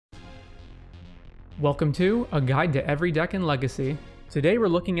Welcome to A Guide to Every Deck in Legacy. Today we're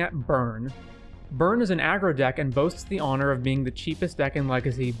looking at Burn. Burn is an aggro deck and boasts the honor of being the cheapest deck in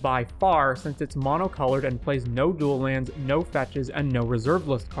Legacy by far, since it's monocolored and plays no dual lands, no fetches, and no reserve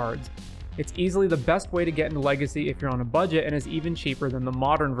list cards. It's easily the best way to get into Legacy if you're on a budget, and is even cheaper than the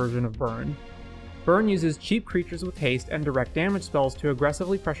modern version of Burn. Burn uses cheap creatures with haste and direct damage spells to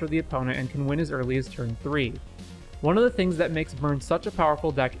aggressively pressure the opponent and can win as early as turn 3. One of the things that makes Burn such a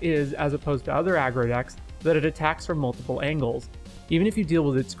powerful deck is, as opposed to other aggro decks, that it attacks from multiple angles. Even if you deal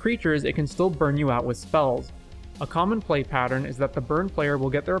with its creatures, it can still burn you out with spells. A common play pattern is that the Burn player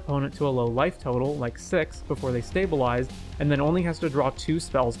will get their opponent to a low life total, like 6, before they stabilize, and then only has to draw 2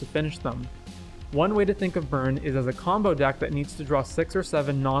 spells to finish them. One way to think of Burn is as a combo deck that needs to draw 6 or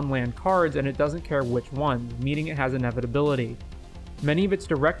 7 non-land cards, and it doesn't care which ones, meaning it has inevitability. Many of its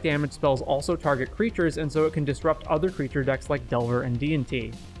direct damage spells also target creatures, and so it can disrupt other creature decks like Delver and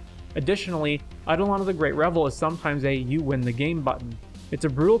D&T. Additionally, Eidolon of the Great Revel is sometimes a "you win the game" button. It's a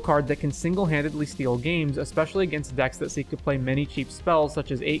brutal card that can single-handedly steal games, especially against decks that seek to play many cheap spells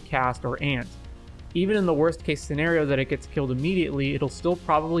such as 8-cast or Ant. Even in the worst case scenario that it gets killed immediately, it'll still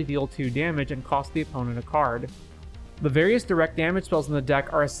probably deal 2 damage and cost the opponent a card. The various direct damage spells in the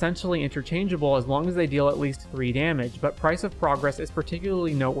deck are essentially interchangeable as long as they deal at least 3 damage, but Price of Progress is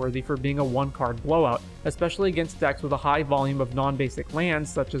particularly noteworthy for being a 1-card blowout, especially against decks with a high volume of non-basic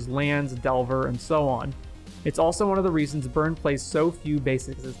lands such as Lands, Delver, and so on. It's also one of the reasons Burn plays so few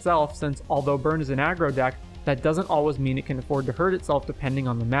basics itself, since although Burn is an aggro deck, that doesn't always mean it can afford to hurt itself depending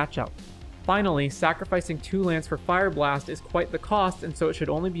on the matchup. Finally, sacrificing 2 lands for Fire Blast is quite the cost, and so it should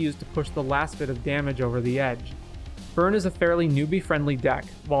only be used to push the last bit of damage over the edge. Burn is a fairly newbie-friendly deck.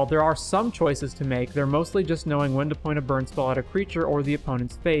 While there are some choices to make, they're mostly just knowing when to point a burn spell at a creature or the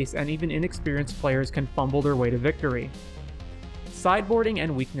opponent's face, and even inexperienced players can fumble their way to victory. Sideboarding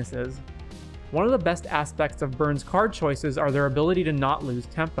and Weaknesses. One of the best aspects of Burn's card choices are their ability to not lose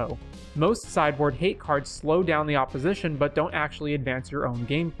tempo. Most sideboard hate cards slow down the opposition but don't actually advance your own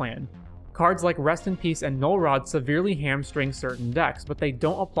game plan. Cards like Rest in Peace and Null Rod severely hamstring certain decks, but they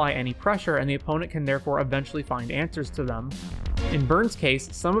don't apply any pressure, and the opponent can therefore eventually find answers to them. In Burn's case,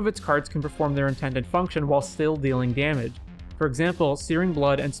 some of its cards can perform their intended function while still dealing damage. For example, Searing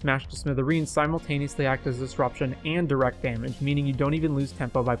Blood and Smash to Smithereens simultaneously act as disruption and direct damage, meaning you don't even lose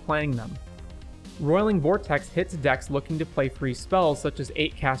tempo by playing them. Roiling Vortex hits decks looking to play free spells such as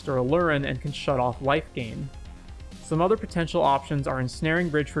 8-cast or Allurin and can shut off life gain. Some other potential options are Ensnaring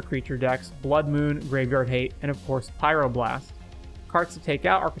Bridge for creature decks, Blood Moon, Graveyard Hate, and of course Pyroblast. Cards to take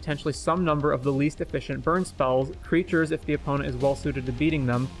out are potentially some number of the least efficient burn spells, creatures if the opponent is well suited to beating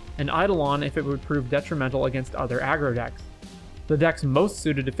them, and Eidolon if it would prove detrimental against other aggro decks. The decks most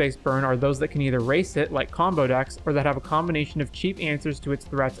suited to face burn are those that can either race it, like combo decks, or that have a combination of cheap answers to its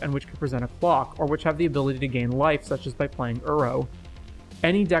threats and which can present a clock, or which have the ability to gain life, such as by playing Uro.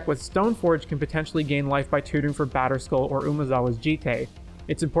 Any deck with Stoneforge can potentially gain life by tutoring for Batterskull or Umezawa's Jitte.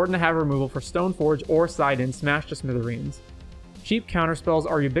 It's important to have removal for Stoneforge or side-in Smash to Smithereens. Cheap counterspells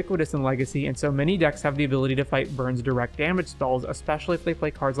are ubiquitous in Legacy, and so many decks have the ability to fight Burn's direct damage spells, especially if they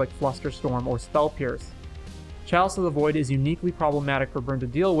play cards like Flusterstorm or Spell Pierce. Chalice of the Void is uniquely problematic for Burn to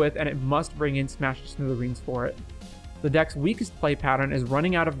deal with, and it must bring in Smash to Smithereens for it. The deck's weakest play pattern is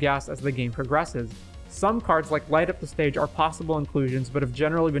running out of gas as the game progresses. Some cards like Light Up the Stage are possible inclusions, but have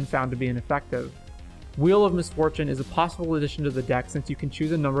generally been found to be ineffective. Wheel of Misfortune is a possible addition to the deck, since you can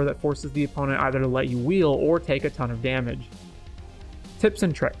choose a number that forces the opponent either to let you wheel or take a ton of damage. Tips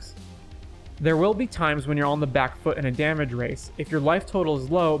and tricks. There will be times when you're on the back foot in a damage race. If your life total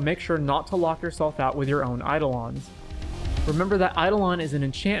is low, make sure not to lock yourself out with your own Eidolons. Remember that Eidolon is an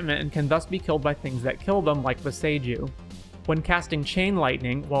enchantment and can thus be killed by things that kill them, like Boseiju. When casting Chain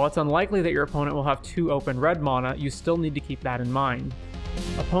Lightning, while it's unlikely that your opponent will have 2 open red mana, you still need to keep that in mind.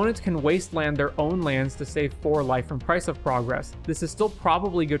 Opponents can wasteland their own lands to save 4 life from Price of Progress. This is still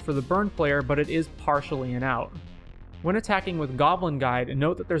probably good for the Burn player, but it is partially an out. When attacking with Goblin Guide,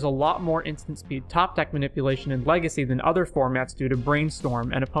 note that there's a lot more instant speed top deck manipulation in Legacy than other formats due to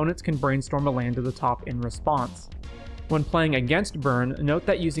Brainstorm, and opponents can brainstorm a land to the top in response. When playing against Burn, note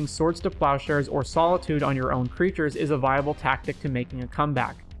that using Swords to Plowshares or Solitude on your own creatures is a viable tactic to making a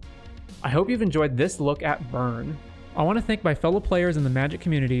comeback. I hope you've enjoyed this look at Burn. I want to thank my fellow players in the Magic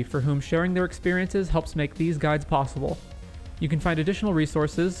community for whom sharing their experiences helps make these guides possible. You can find additional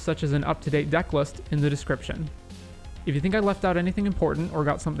resources, such as an up-to-date deck list, in the description. If you think I left out anything important or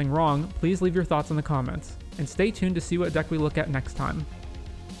got something wrong, please leave your thoughts in the comments, and stay tuned to see what deck we look at next time.